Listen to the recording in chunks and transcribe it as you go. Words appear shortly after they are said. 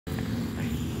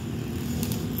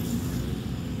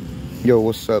Yo,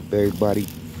 what's up, everybody?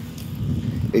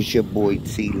 It's your boy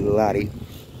T Lottie.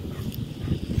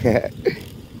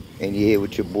 And you're here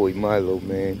with your boy Milo,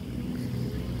 man.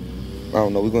 I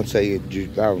don't know, we're gonna tell you the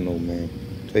truth. I don't know, man.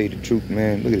 Tell you the truth,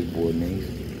 man. Look at this boy,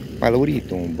 man. Milo, what are you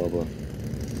doing, Bubba?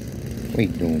 What are you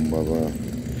doing, Bubba?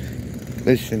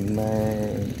 Listen,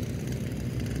 man.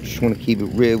 Just wanna keep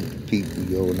it real with people,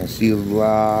 yo. And I see a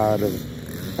lot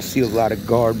of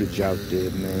garbage out there,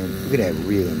 man. Look at that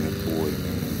real in that boy, man.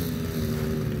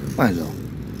 Milo,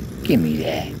 give me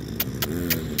that.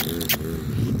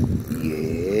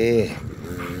 Yeah.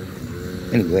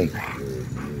 Anyway.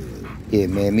 Yeah,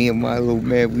 man, me and Milo,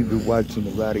 man, we've been watching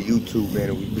a lot of YouTube, man,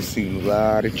 and we've been seeing a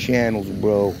lot of channels,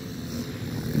 bro.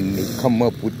 And they come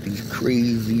up with these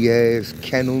crazy-ass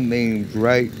kennel names,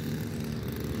 right?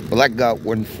 Well, I got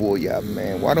one for y'all,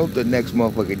 man. Why don't the next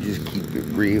motherfucker just keep it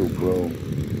real, bro?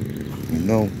 You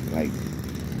know, like,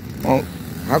 oh,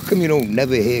 how come you don't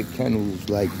never hear kennels,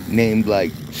 like, named,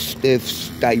 like,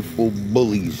 Stifles,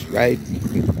 Bullies, right?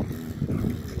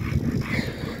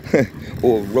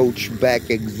 Or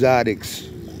Roachback Exotics,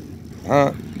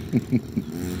 huh?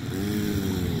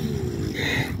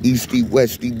 Easty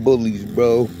Westy Bullies,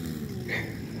 bro.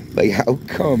 Like, how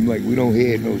come, like, we don't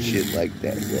hear no shit like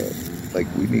that, bro? Like,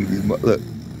 we need these, look at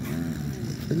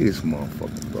this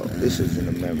motherfucker, bro. This is an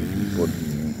American bully,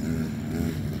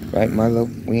 man. Right, Milo?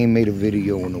 We ain't made a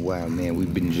video in a while, man.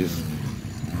 We've been just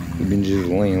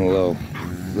laying low.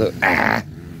 Look,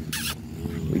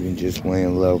 we've been just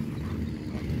laying low.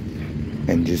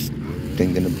 And just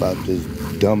thinking about this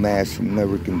dumbass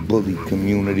American bully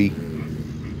community.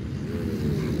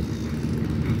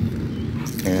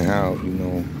 And how, you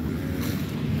know,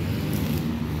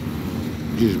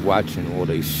 just watching all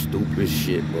they stupid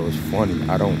shit, bro. It's funny.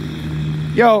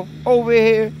 Yo, over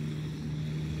here.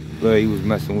 Look, he was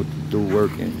messing with the dude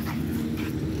working.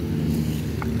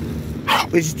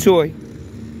 Where's your toy?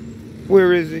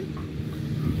 Where is it?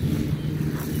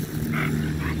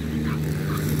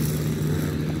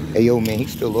 Hey, yo, man,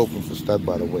 he's still open for stuff,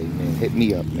 by the way, man. Hit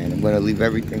me up, man. I'm going to leave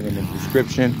everything in the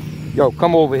description. Yo,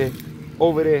 come over here.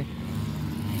 Over there.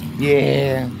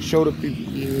 Yeah. Show the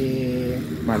people. Yeah.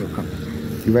 Milo, come.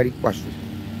 You ready? Watch this.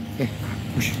 Yeah.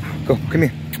 Go. Come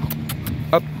here.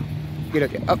 Up. Get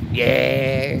up there. Up.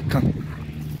 Yeah. Come.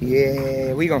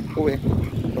 Yeah. Where you going? Over here.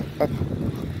 Go. Up.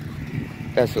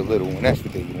 That's a little one. That's the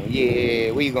big one.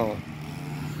 Yeah. Where you going?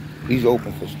 He's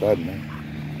open for stud, man.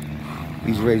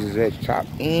 These razors edge top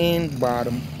and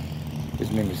bottom.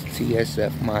 His name is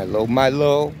TSF Milo.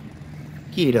 Milo,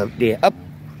 get up there. Up.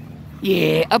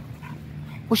 Yeah, up.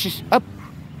 Push this up.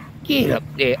 Get up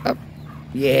there. Up.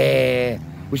 Yeah.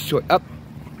 Push short. Up.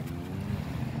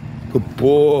 Good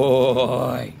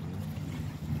boy.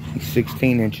 He's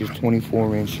 16 inches,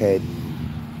 24-inch head.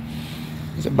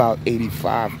 It's about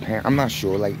 85 pounds. I'm not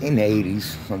sure, like in the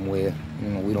 80s somewhere. You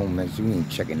know, we don't measure, we ain't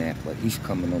checking that, but he's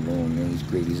coming along, man. He's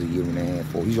great. He's a year and a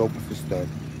half old. He's open for stud.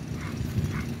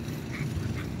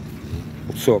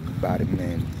 We'll talk about it,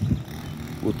 man.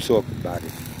 We'll talk about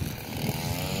it.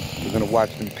 We're gonna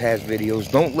watch them past videos.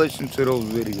 Don't listen to those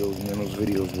videos, man. Those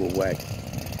videos will whack.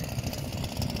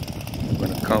 We're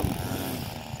gonna come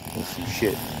with some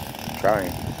shit. Try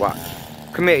and watch.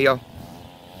 Come here, yo.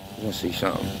 We're gonna see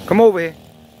something. Come over here.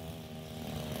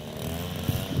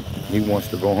 He wants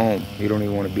to go home. He don't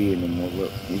even want to be here no more.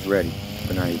 Look, he's ready.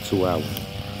 Been out here 2 hours.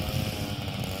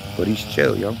 But he's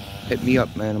chill, yo. Hit me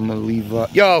up, man. I'm gonna leave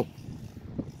yo!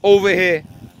 Over here.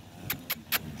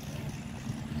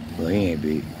 Well, he ain't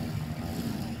beat.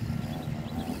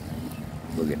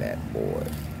 Look at that boy.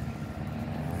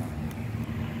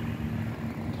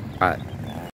 Alright.